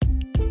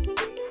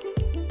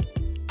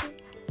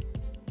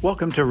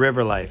Welcome to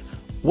River Life.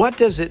 What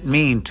does it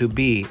mean to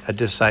be a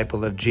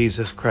disciple of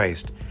Jesus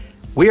Christ?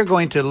 We are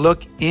going to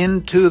look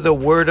into the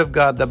Word of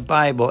God, the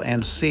Bible,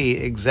 and see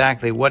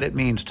exactly what it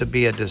means to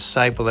be a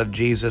disciple of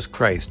Jesus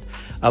Christ.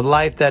 A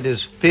life that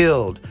is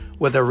filled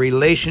with a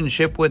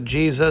relationship with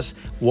Jesus,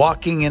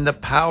 walking in the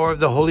power of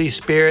the Holy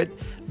Spirit,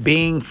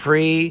 being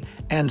free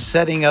and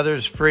setting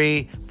others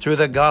free through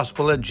the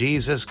gospel of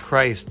Jesus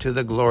Christ to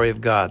the glory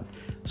of God.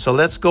 So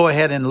let's go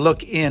ahead and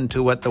look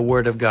into what the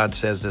Word of God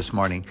says this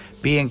morning.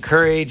 Be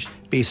encouraged,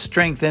 be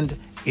strengthened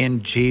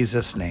in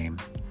Jesus' name.